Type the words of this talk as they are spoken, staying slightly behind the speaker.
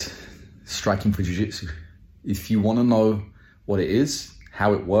striking for Jiu-Jitsu. If you want to know what it is,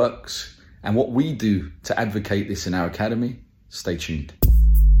 how it works, and what we do to advocate this in our academy, stay tuned.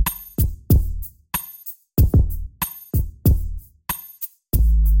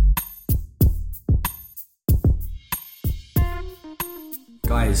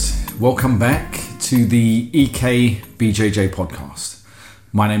 Guys, welcome back to the EK BJJ podcast.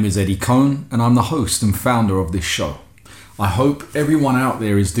 My name is Eddie Cohn and I'm the host and founder of this show. I hope everyone out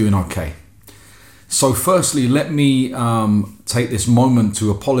there is doing okay. So firstly, let me take this moment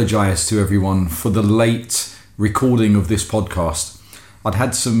to apologize to everyone for the late recording of this podcast. I'd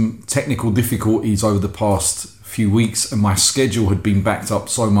had some technical difficulties over the past few weeks and my schedule had been backed up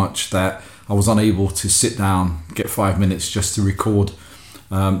so much that I was unable to sit down, get 5 minutes just to record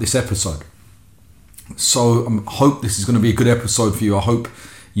this episode. So I hope this is going to be a good episode for you. I hope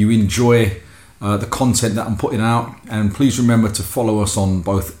you enjoy the content that I'm putting out, and please remember to follow us on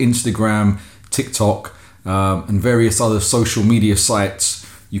both Instagram, TikTok, and various other social media sites.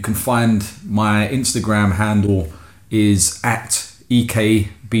 You can find my Instagram handle is at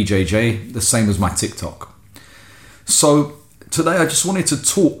EKBJJ, the same as my TikTok. So today I just wanted to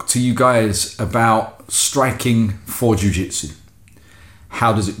talk to you guys about striking for Jiu-Jitsu.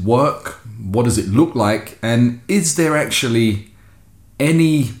 How does it work? What does it look like? And is there actually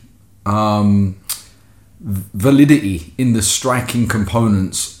any validity in the striking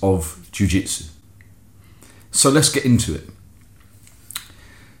components of Jiu-Jitsu? So let's get into it.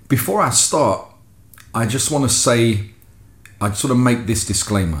 Before I start, I just want to say, I sort of make this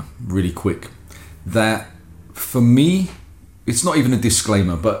disclaimer really quick, that for me, it's not even a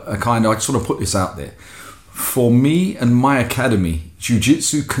disclaimer, but I sort of put this out there. For me and my academy,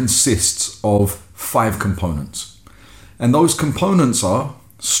 Jiu-Jitsu consists of 5 components. And those components are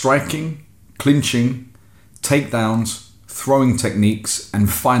striking, clinching, takedowns, throwing techniques, and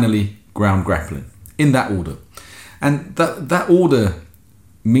finally ground grappling, in that order. And that order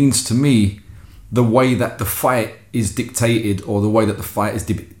means to me the way that the fight is dictated, or the way that the fight is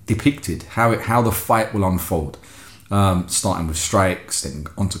depicted, how the fight will unfold. Starting with strikes, then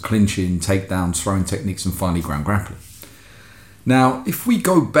onto clinching, takedowns, throwing techniques, and finally ground grappling. Now, if we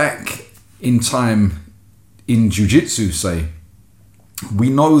go back in time in Jiu-Jitsu, say, we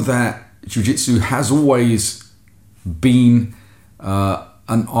know that Jiu-Jitsu has always been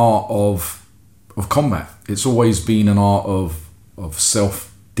an art of combat. It's always been an art of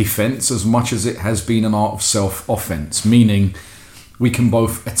self-defense as much as it has been an art of self-offense, meaning we can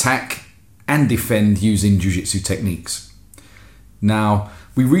both attack and defend using Jiu-Jitsu techniques. Now,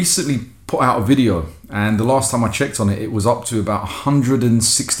 we recently put out a video, and the last time I checked on it, it was up to about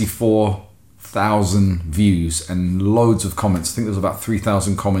 164,000 views and loads of comments. I think there's about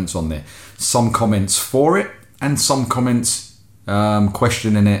 3,000 comments on there. Some comments for it and some comments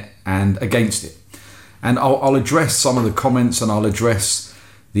questioning it and against it. And I'll address some of the comments and I'll address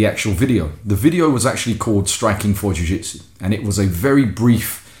the actual video. The video was actually called Striking for Jiu-Jitsu, and it was a very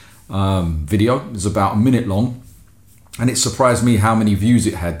brief video. It was about a minute long, and it surprised me how many views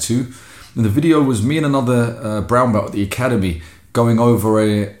it had too. And the video was me and another brown belt at the academy going over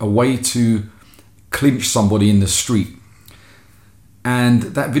a way to clinch somebody in the street. And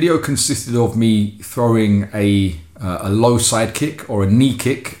that video consisted of me throwing a low side kick, or a knee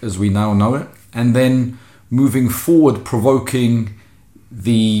kick as we now know it, and then moving forward, provoking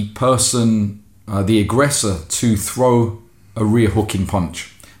the person, the aggressor, to throw a rear hooking punch.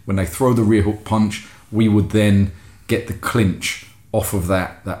 When they throw the rear hook punch, we would then get the clinch off of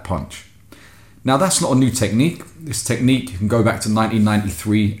that punch. Now, that's not a new technique. This technique, you can go back to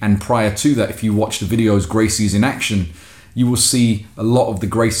 1993, and prior to that, if you watch the videos Gracie's in Action, you will see a lot of the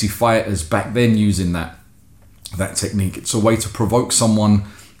Gracie fighters back then using that technique. It's a way to provoke someone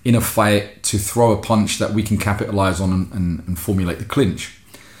in a fight to throw a punch that we can capitalize on and formulate the clinch.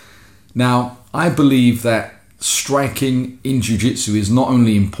 Now, I believe that striking in Jiu-Jitsu is not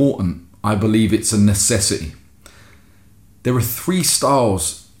only important, I believe it's a necessity. There are 3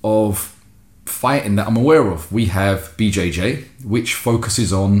 styles of fighting that I'm aware of. We have BJJ, which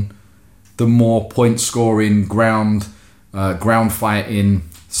focuses on the more point scoring, ground fighting,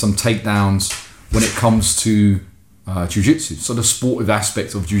 some takedowns when it comes to Jiu-Jitsu. So the sportive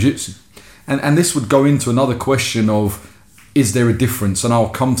aspect of Jiu-Jitsu. And this would go into another question of, is there a difference? And I'll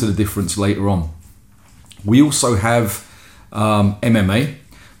come to the difference later on. We also have MMA,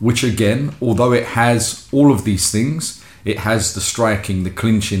 which again, although it has all of these things, it has the striking, the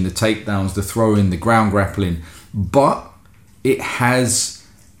clinching, the takedowns, the throwing, the ground grappling, but it has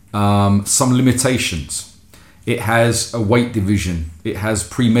some limitations. It has a weight division, it has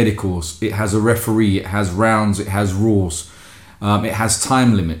pre-medicals, it has a referee, it has rounds, it has rules, it has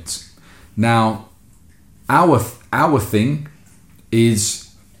time limits. Now, our thing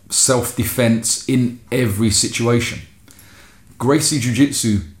is self-defense in every situation. Gracie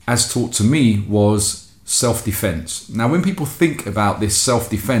Jiu-Jitsu, as taught to me, was self-defense. Now, when people think about this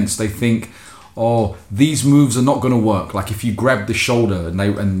self-defense, they think, oh, these moves are not going to work. Like if you grab the shoulder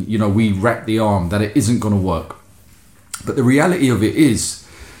and we wrap the arm, that it isn't going to work. But the reality of it is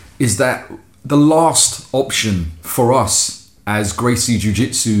that the last option for us as Gracie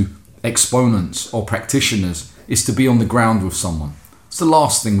Jiu-Jitsu exponents or practitioners is to be on the ground with someone. It's the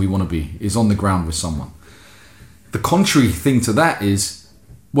last thing we want to be, is on the ground with someone. The contrary thing to that is,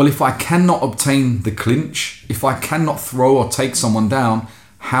 well, if I cannot obtain the clinch, if I cannot throw or take someone down,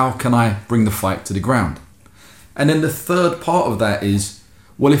 how can I bring the fight to the ground? And then the third part of that is,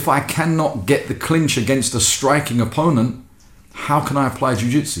 well, if I cannot get the clinch against a striking opponent, how can I apply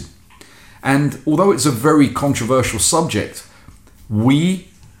jiu-jitsu? And although it's a very controversial subject, we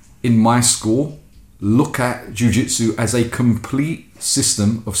in my school look at jiu-jitsu as a complete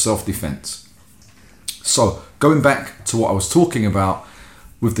system of self-defense. So going back to what I was talking about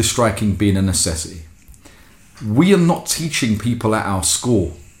with the striking being a necessity, we are not teaching people at our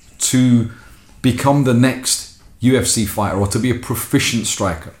school to become the next UFC fighter or to be a proficient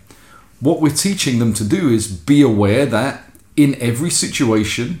striker. What we're teaching them to do is be aware that in every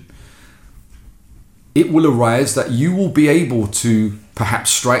situation, it will arise that you will be able to perhaps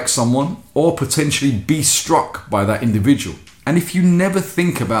strike someone or potentially be struck by that individual. And if you never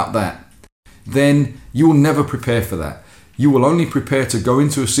think about that, then you will never prepare for that. You will only prepare to go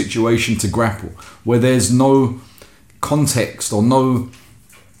into a situation to grapple where there's no context or no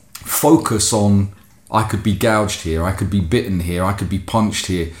focus on, I could be gouged here, I could be bitten here, I could be punched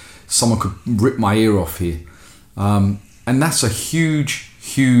here, someone could rip my ear off here. And that's a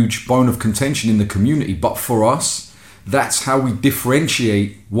huge bone of contention in the community. But for us, that's how we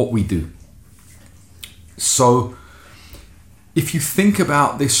differentiate what we do. So if you think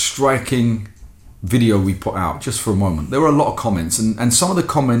about this striking video we put out just for a moment, there were a lot of comments, and some of the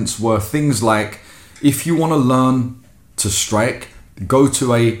comments were things like, if you want to learn to strike, go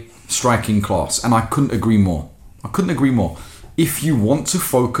to a striking class. And I couldn't agree more. If you want to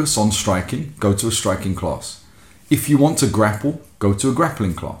focus on striking, go to a striking class. If you want to grapple, go to a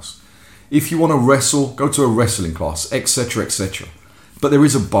grappling class. If you want to wrestle, go to a wrestling class, etc., etc. But there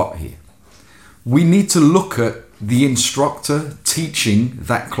is a but here. We need to look at the instructor teaching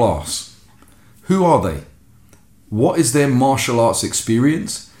that class. Who are they? What is their martial arts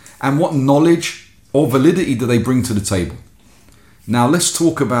experience? And what knowledge or validity do they bring to the table? Now let's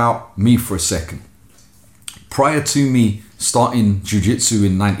talk about me for a second. Prior to me starting jiu-jitsu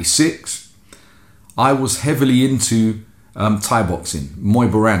in 96, I was heavily into Thai boxing, Muay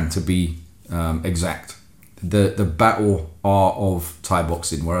Boran to be exact. The battle art of Thai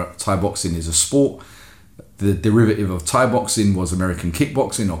boxing, where Thai boxing is a sport. The derivative of Thai boxing was American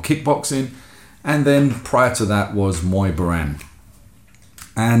kickboxing or kickboxing. And then prior to that was Muay Boran.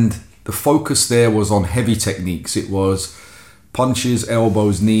 And the focus there was on heavy techniques. It was punches,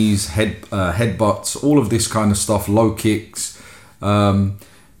 elbows, knees, headbutts, all of this kind of stuff, low kicks.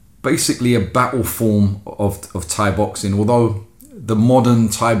 Basically a battle form of Thai boxing, although the modern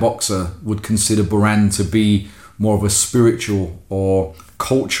Thai boxer would consider Boran to be more of a spiritual or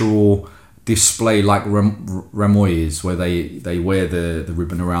cultural display like Ramoy is, where they wear the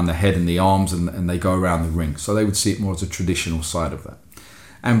ribbon around the head and the arms and they go around the ring. So they would see it more as a traditional side of that.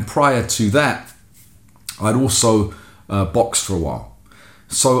 And prior to that, I'd also boxed for a while.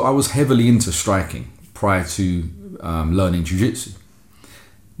 So I was heavily into striking prior to learning jiu-jitsu.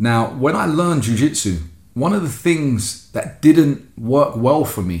 Now, when I learned jiu-jitsu, one of the things that didn't work well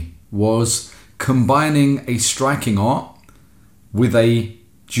for me was combining a striking art with a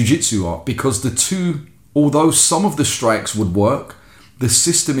jiu-jitsu art, because the two, although some of the strikes would work, the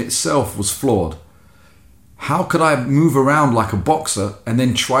system itself was flawed. How could I move around like a boxer and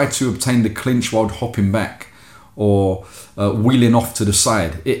then try to obtain the clinch while hopping back or wheeling off to the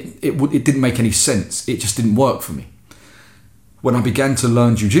side? It didn't make any sense. It just didn't work for me. When I began to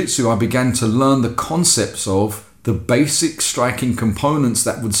learn jiu-jitsu, I began to learn the concepts of the basic striking components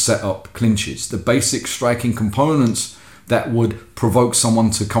that would set up clinches, the basic striking components that would provoke someone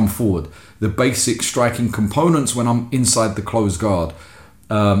to come forward, the basic striking components when I'm inside the closed guard,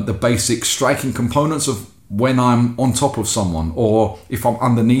 the basic striking components of when I'm on top of someone, or if I'm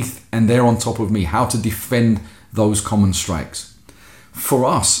underneath and they're on top of me, how to defend those common strikes. For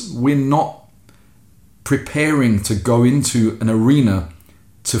us, we're not preparing to go into an arena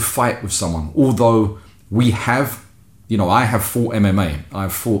to fight with someone, although we have, I have fought MMA,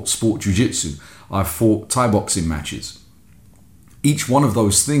 I've fought sport jiu-jitsu, I've fought Thai boxing matches. Each one of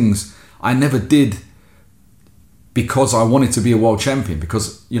those things I never did because I wanted to be a world champion,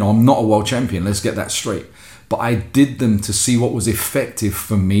 because, I'm not a world champion. Let's get that straight. But I did them to see what was effective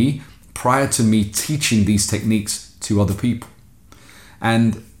for me prior to me teaching these techniques to other people.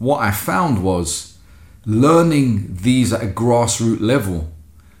 And what I found was learning these at a grassroots level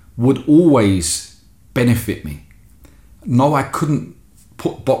would always benefit me. No, I couldn't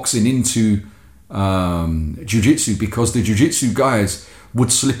put boxing into jiu-jitsu because the jiu-jitsu guys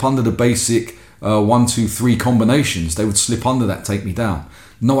would slip under the basic 1, 2, 3 combinations. They would slip under that, take me down.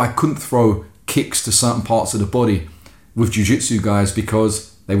 No, I couldn't throw kicks to certain parts of the body with jiu-jitsu guys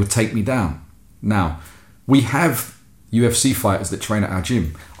because they would take me down. Now, we have UFC fighters that train at our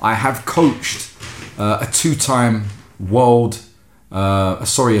gym. I have coached a 2-time world, a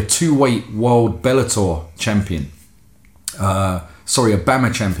 2-weight world Bellator champion. A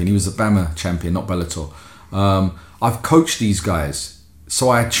BAMMA champion. He was a BAMMA champion, not Bellator. I've coached these guys. So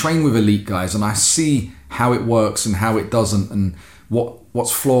I train with elite guys and I see how it works and how it doesn't, and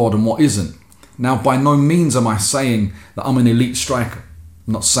what's flawed and what isn't. Now, by no means am I saying that I'm an elite striker.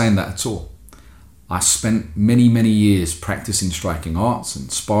 I'm not saying that at all. I spent many, many years practicing striking arts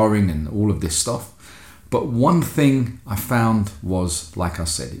and sparring and all of this stuff. But one thing I found was, like I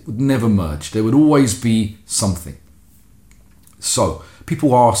said, it would never merge. There would always be something. So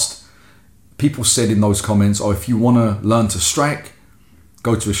people said in those comments, if you want to learn to strike,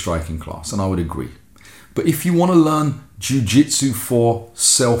 go to a striking class. And I would agree. But if you want to learn jiu-jitsu for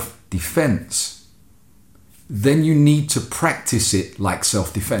self-defense, then you need to practice it like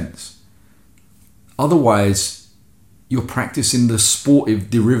self-defense. Otherwise, you're practicing the sportive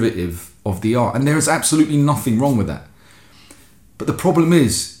derivative of the art. And there is absolutely nothing wrong with that. But the problem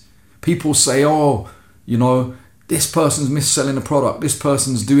is, people say, this person's mis-selling a product, this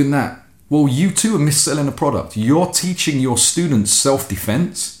person's doing that. Well, you too are mis-selling a product. You're teaching your students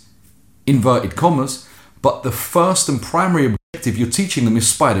self-defense, inverted commas, but the first and primary objective you're teaching them is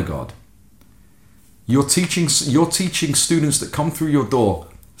spider guard. You're teaching students that come through your door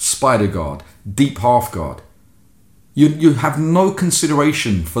spider guard, deep half guard. You have no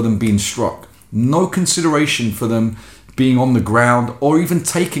consideration for them being struck, no consideration for them being on the ground or even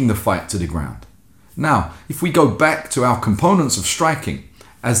taking the fight to the ground. Now, if we go back to our components of striking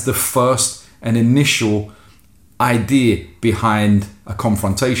as the first and initial idea behind a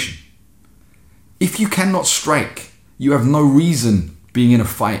confrontation, if you cannot strike, you have no reason being in a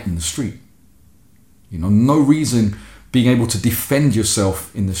fight in the street. No reason being able to defend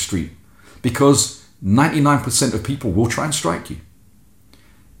yourself in the street, because 99% of people will try and strike you.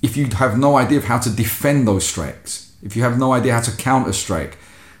 If you have no idea of how to defend those strikes, if you have no idea how to counter strike,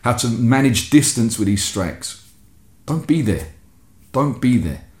 how to manage distance with these strikes, don't be there. Don't be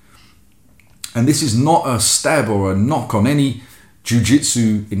there. And this is not a stab or a knock on any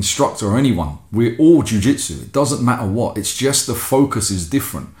jiu-jitsu instructor or anyone. We're all jiu-jitsu. It doesn't matter what. It's just the focus is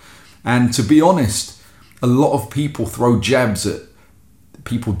different. And to be honest, a lot of people throw jabs at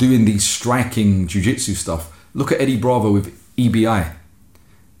people doing these striking jiu-jitsu stuff. Look at Eddie Bravo with EBI.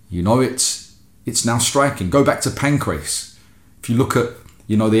 It's now striking. Go back to Pancrase. If you look at,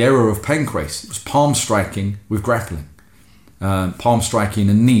 the era of Pancrase, it was palm striking with grappling. Palm striking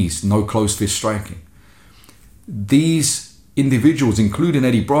and knees, no closed fist striking. These individuals, including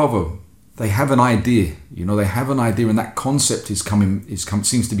Eddie Bravo, they have an idea. They have an idea, and that concept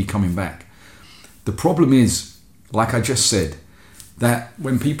seems to be coming back. The problem is, like I just said, that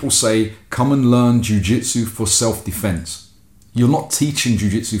when people say, come and learn jiu-jitsu for self-defense, you're not teaching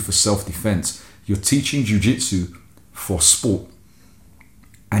jiu-jitsu for self-defense. You're teaching jiu-jitsu for sport.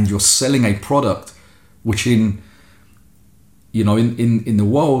 And you're selling a product which in the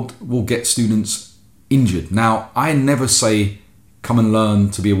world will get students injured. Now, I never say, come and learn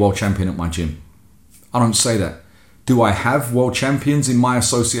to be a world champion at my gym. I don't say that. Do I have world champions in my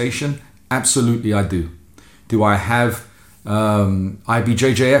association? Absolutely, I do. Do I have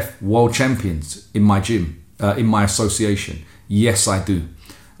IBJJF world champions in my gym, in my association? Yes, I do.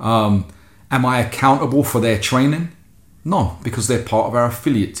 Am I accountable for their training? No, because they're part of our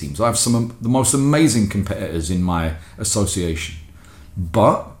affiliate teams. I have some of the most amazing competitors in my association.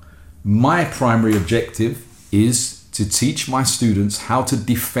 But my primary objective is to teach my students how to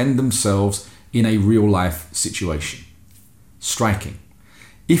defend themselves in a real life situation. Striking.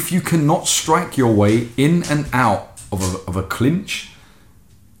 If you cannot strike your way in and out of a clinch,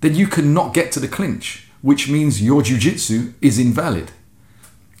 then you cannot get to the clinch, which means your jiu-jitsu is invalid.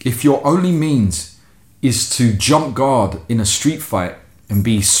 If your only means is to jump guard in a street fight and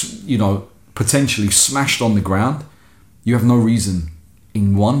be, potentially smashed on the ground, you have no reason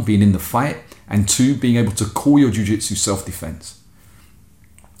in one, being in the fight, and two, being able to call your jiu-jitsu self-defense.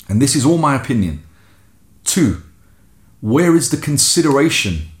 And this is all my opinion. 2, where is the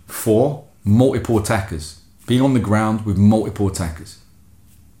consideration for multiple attackers? Being on the ground with multiple attackers.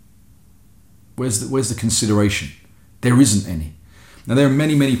 Where's the consideration? There isn't any. Now, there are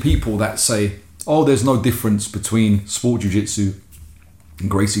many people that say, oh, there's no difference between Sport Jiu-Jitsu and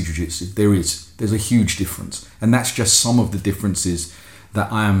Gracie Jiu-Jitsu. There is. There's a huge difference. And that's just some of the differences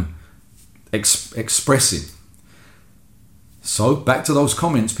that I am expressing. So back to those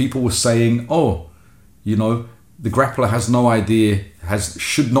comments, people were saying, oh, you know, the grappler has no idea,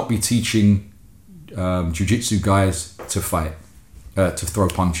 should not be teaching jiu-jitsu guys to fight, to throw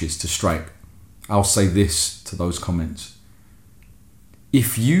punches, to strike. I'll say this to those comments.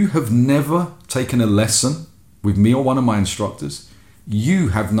 If you have never taken a lesson with me or one of my instructors, you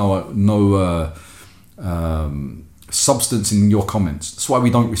have no substance in your comments. That's why we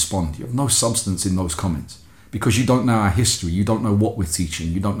don't respond. You have no substance in those comments because you don't know our history. You don't know what we're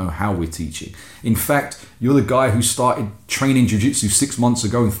teaching. You don't know how we're teaching. In fact, you're the guy who started training jiu-jitsu 6 months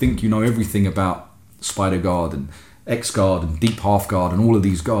ago and think you know everything about spider guard and X guard and deep half guard and all of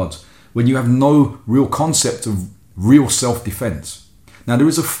these guards when you have no real concept of real self-defense. Now, there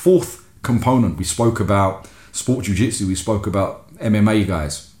is a 4th component. We spoke about sport jiu-jitsu. We spoke about MMA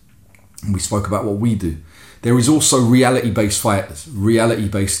guys. And we spoke about what we do. There is also reality-based fighters,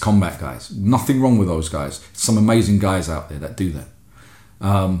 reality-based combat guys. Nothing wrong with those guys. Some amazing guys out there that do that.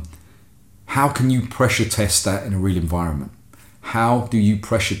 How can you pressure test that in a real environment? How do you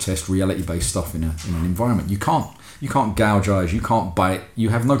pressure test reality-based stuff in an environment? You can't. You can't gouge eyes. You can't bite. You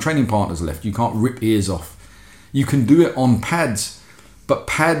have no training partners left. You can't rip ears off. You can do it on pads. But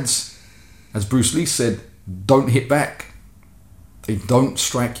pads, as Bruce Lee said, don't hit back. They don't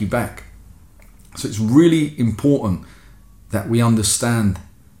strike you back. So it's really important that we understand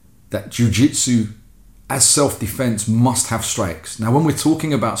that jiu-jitsu as self-defense must have strikes. Now, when we're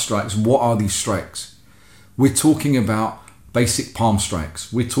talking about strikes, what are these strikes? We're talking about basic palm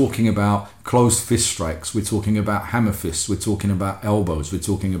strikes. We're talking about closed fist strikes. We're talking about hammer fists. We're talking about elbows. We're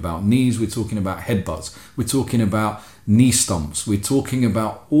talking about knees. We're talking about headbutts. We're talking about knee stumps. We're talking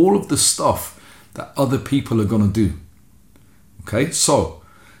about all of the stuff that other people are going to do. Okay, so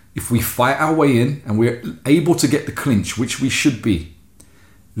if we fight our way in and we're able to get the clinch, which we should be,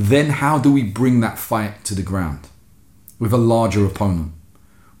 then how do we bring that fight to the ground with a larger opponent?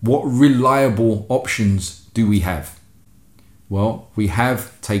 What reliable options do we have? Well, we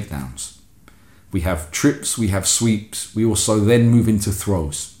have takedowns. We have trips, we have sweeps. We also then move into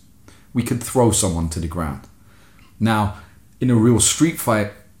throws. We could throw someone to the ground. Now, in a real street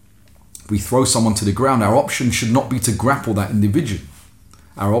fight, we throw someone to the ground. Our option should not be to grapple that individual.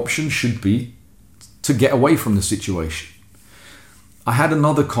 Our option should be to get away from the situation. I had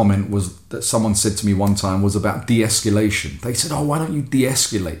another comment that someone said to me one time was about de-escalation. They said, oh, why don't you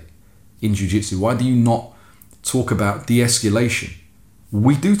de-escalate in jiu-jitsu? Why do you not talk about de-escalation?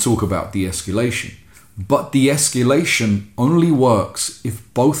 We do talk about de-escalation, but de-escalation only works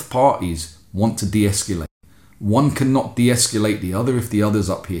if both parties want to de-escalate. One cannot de-escalate the other if the other's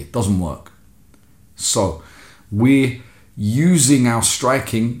up here. It doesn't work. So we're using our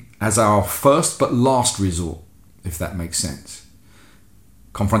striking as our first but last resort, if that makes sense.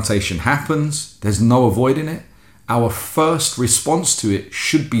 Confrontation happens. There's no avoiding it. Our first response to it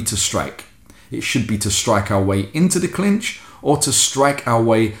should be to strike. It should be to strike our way into the clinch or to strike our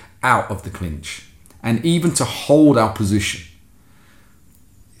way out of the clinch, and even to hold our position.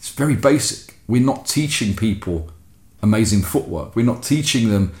 It's very basic. We're not teaching people amazing footwork. We're not teaching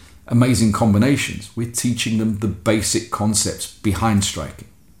them amazing combinations. We're teaching them the basic concepts behind striking.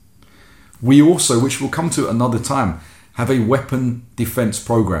 We also, which we'll come to another time, have a weapon defense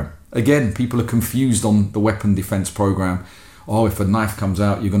program. Again, people are confused on the weapon defense program. Oh, if a knife comes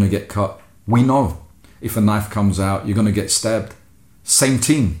out, you're going to get cut. We know if a knife comes out, you're going to get stabbed. Same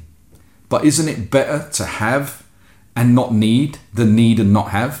team. But isn't it better to have and not need than need and not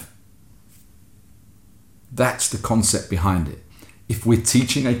have? That's the concept behind it. If we're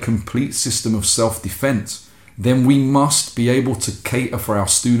teaching a complete system of self-defense, then we must be able to cater for our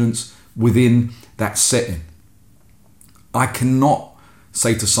students within that setting. I cannot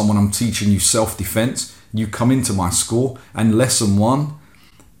say to someone, I'm teaching you self-defense. You come into my school and lesson 1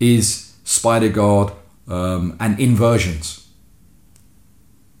 is spider guard and inversions.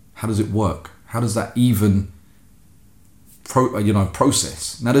 How does it work? How does that even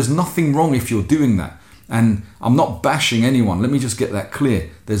process? Now, there's nothing wrong if you're doing that. And I'm not bashing anyone. Let me just get that clear.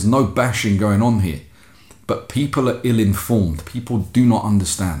 There's no bashing going on here. But people are ill-informed. People do not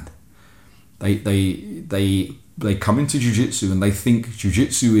understand. They come into jiu-jitsu and they think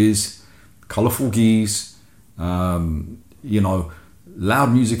jiu-jitsu is colourful gis,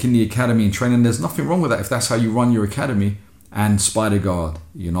 loud music in the academy and training. There's nothing wrong with that if that's how you run your academy. And spider guard,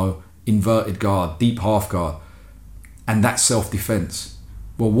 inverted guard, deep half guard, and that's self-defense.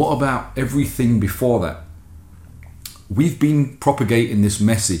 Well, what about everything before that? We've been propagating this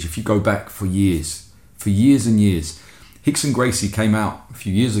message, if you go back for years and years. Rickson Gracie came out a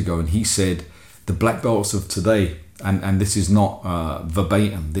few years ago and he said the black belts of today, and this is not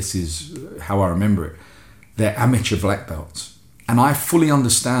verbatim, this is how I remember it, they're amateur black belts. And I fully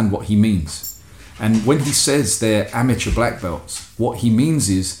understand what he means. And when he says they're amateur black belts, what he means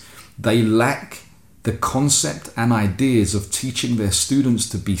is they lack the concept and ideas of teaching their students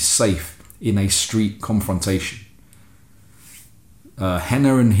to be safe in a street confrontation.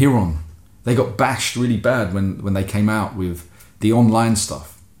 Henna and Hiron, they got bashed really bad when they came out with the online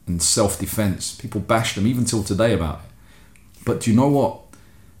stuff and self-defense. People bashed them even till today about it. But do you know what?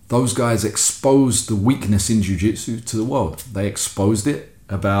 Those guys exposed the weakness in jiu-jitsu to the world. They exposed it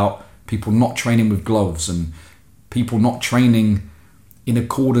about people not training with gloves and people not training in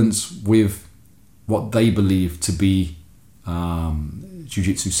accordance with what they believe to be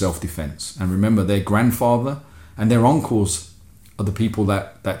jiu-jitsu self-defense. And remember, their grandfather and their uncles are the people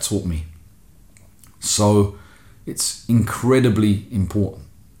that taught me. So it's incredibly important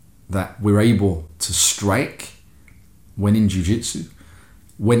that we're able to strike when in jiu-jitsu,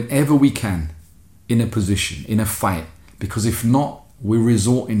 whenever we can, in a position, in a fight, because if not, we're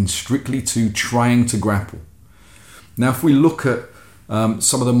resorting strictly to trying to grapple. Now, if we look at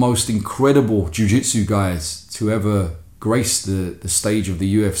some of the most incredible jiu-jitsu guys to ever grace the stage of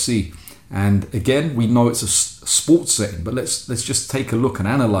the UFC, and again, we know it's a sports setting, but let's just take a look and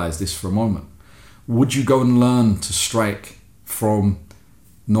analyze this for a moment. Would you go and learn to strike from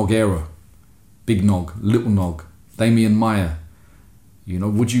Nogueira, Big Nog, Little Nog, Damian Maia?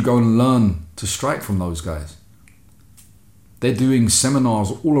 Would you go and learn to strike from those guys? They're doing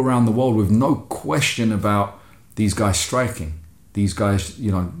seminars all around the world with no question about these guys striking, these guys,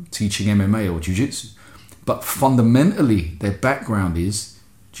 teaching MMA or jiu-jitsu. But fundamentally, their background is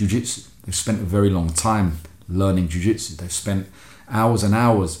jiu-jitsu. They've spent a very long time learning jiu-jitsu. They've spent hours and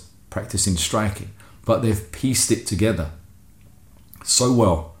hours practicing striking, but they've pieced it together so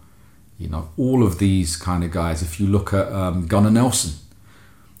well. All of these kind of guys, if you look at Gunnar Nelson,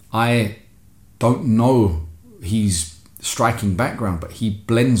 I don't know his striking background, but he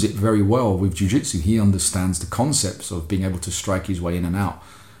blends it very well with jiu-jitsu. He understands the concepts of being able to strike his way in and out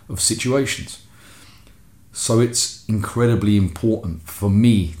of situations. So it's incredibly important for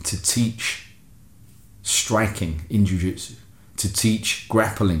me to teach striking in jiu-jitsu, to teach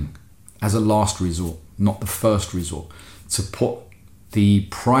grappling as a last resort, not the first resort, to put the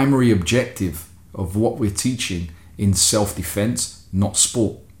primary objective of what we're teaching in self-defense, not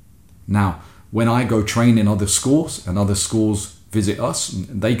sport. Now, when I go train in other schools and other schools visit us,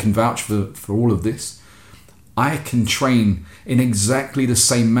 and they can vouch for all of this, I can train in exactly the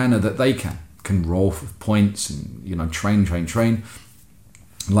same manner that they can roll for points and train.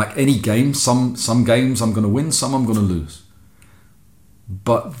 Like any game, some games I'm going to win, some I'm going to lose.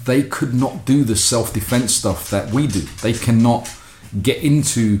 But they could not do the self-defense stuff that we do. They cannot get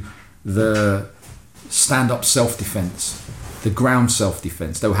into the stand-up self-defense, the ground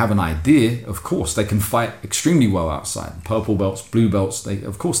self-defense. They'll have an idea, of course. They can fight extremely well outside. Purple belts, blue belts,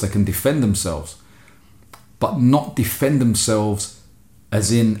 of course they can defend themselves. But not defend themselves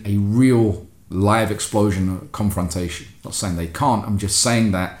as in a real live explosion or confrontation. I'm not saying they can't. I'm just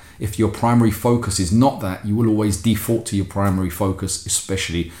saying that if your primary focus is not that, you will always default to your primary focus,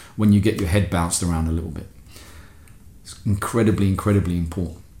 especially when you get your head bounced around a little bit. It's incredibly, incredibly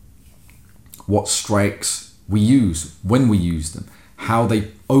important. What strikes we use, when we use them, how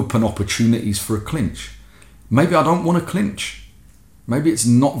they open opportunities for a clinch. Maybe I don't want to clinch. Maybe it's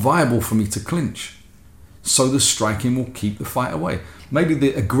not viable for me to clinch. So the striking will keep the fight away. Maybe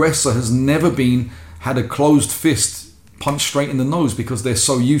the aggressor has never had a closed fist punched straight in the nose because they're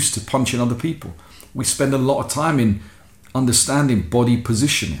so used to punching other people. We spend a lot of time in understanding body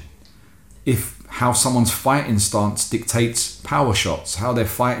positioning. If how someone's fighting stance dictates power shots, how their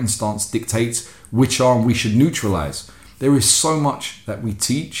fighting stance dictates which arm we should neutralize. There is so much that we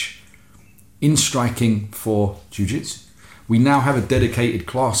teach in striking for jiu-jitsu. We now have a dedicated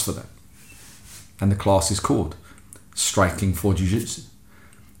class for that. And the class is called Striking for Jiu-Jitsu.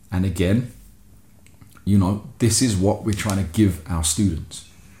 And again, this is what we're trying to give our students.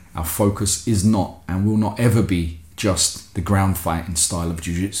 Our focus is not and will not ever be just the ground fighting style of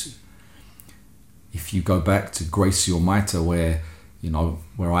jiu-jitsu. If you go back to Gracie or Maita,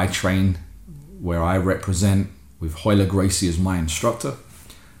 where I train, where I represent with Royler Gracie as my instructor,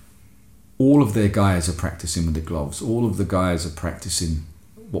 all of their guys are practicing with the gloves. All of the guys are practicing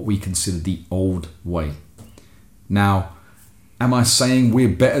what we consider the old way. Now, am I saying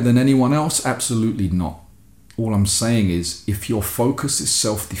we're better than anyone else? Absolutely not. All I'm saying is, if your focus is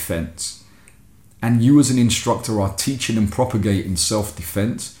self-defense and you as an instructor are teaching and propagating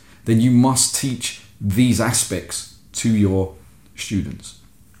self-defense, then you must teach these aspects to your students.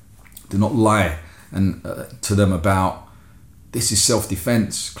 Do not lie to them about, this is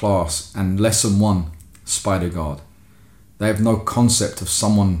self-defense class and lesson 1, spider guard. They have no concept of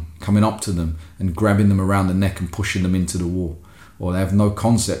someone coming up to them and grabbing them around the neck and pushing them into the wall. Or they have no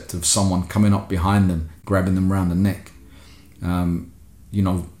concept of someone coming up behind them, grabbing them around the neck.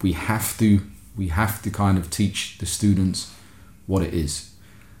 We have to kind of teach the students what it is.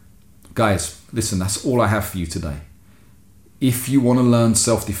 Guys, listen, that's all I have for you today. If you want to learn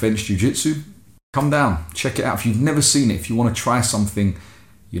self-defense jiu-jitsu, come down, check it out. If you've never seen it, if you want to try something,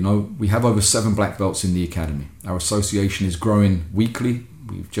 we have over 7 black belts in the academy. Our association is growing weekly.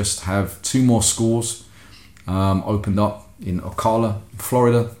 We just have 2 more schools opened up in Ocala,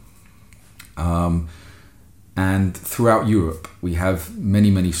 Florida. And throughout Europe, we have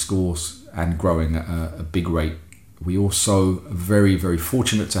many, many schools and growing at a big rate. We also are very, very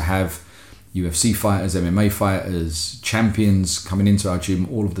fortunate to have UFC fighters, MMA fighters, champions coming into our gym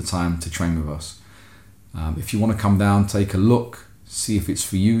all of the time to train with us. If you want to come down, take a look, see if it's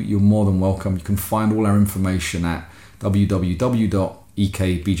for you, you're more than welcome. You can find all our information at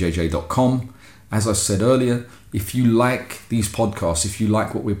www.ekbjj.com. As I said earlier, if you like these podcasts, if you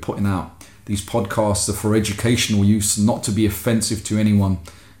like what we're putting out, these podcasts are for educational use, not to be offensive to anyone.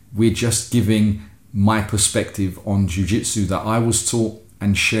 We're just giving my perspective on jiu-jitsu that I was taught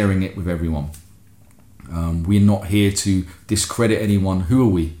and sharing it with everyone. We're not here to discredit anyone. Who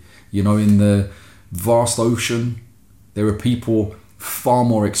are we? In the vast ocean, there are people far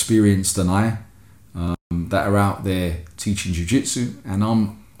more experienced than I that are out there teaching jiu-jitsu, and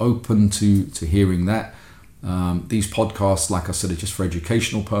I'm open to hearing that. These podcasts, like I said, are just for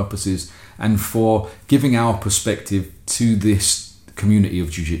educational purposes and for giving our perspective to this community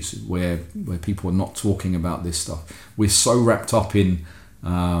of jiu-jitsu where people are not talking about this stuff. We're so wrapped up in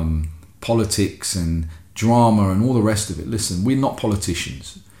politics and drama and all the rest of it. Listen, we're not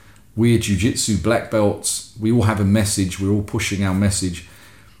politicians. We're jiu-jitsu black belts. We all have a message. We're all pushing our message.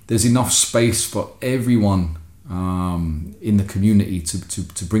 There's enough space for everyone in the community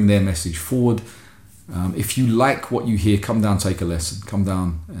to bring their message forward. If you like what you hear, come down, take a lesson. Come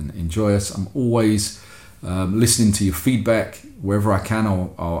down and enjoy us. I'm always listening to your feedback. Wherever I can,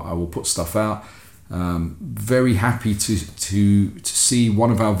 I will put stuff out. Very happy to see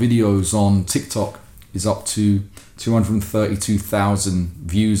one of our videos on TikTok is up to 232,000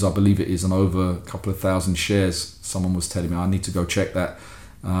 views, I believe it is, and over a couple of thousand shares. Someone was telling me I need to go check that.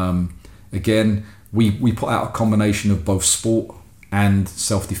 Again, we put out a combination of both sport and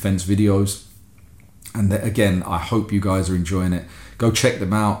self-defense videos. And again, I hope you guys are enjoying it. Go check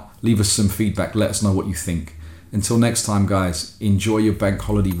them out. Leave us some feedback. Let us know what you think. Until next time, guys, enjoy your bank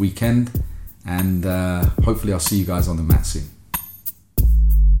holiday weekend. And hopefully I'll see you guys on the mat soon.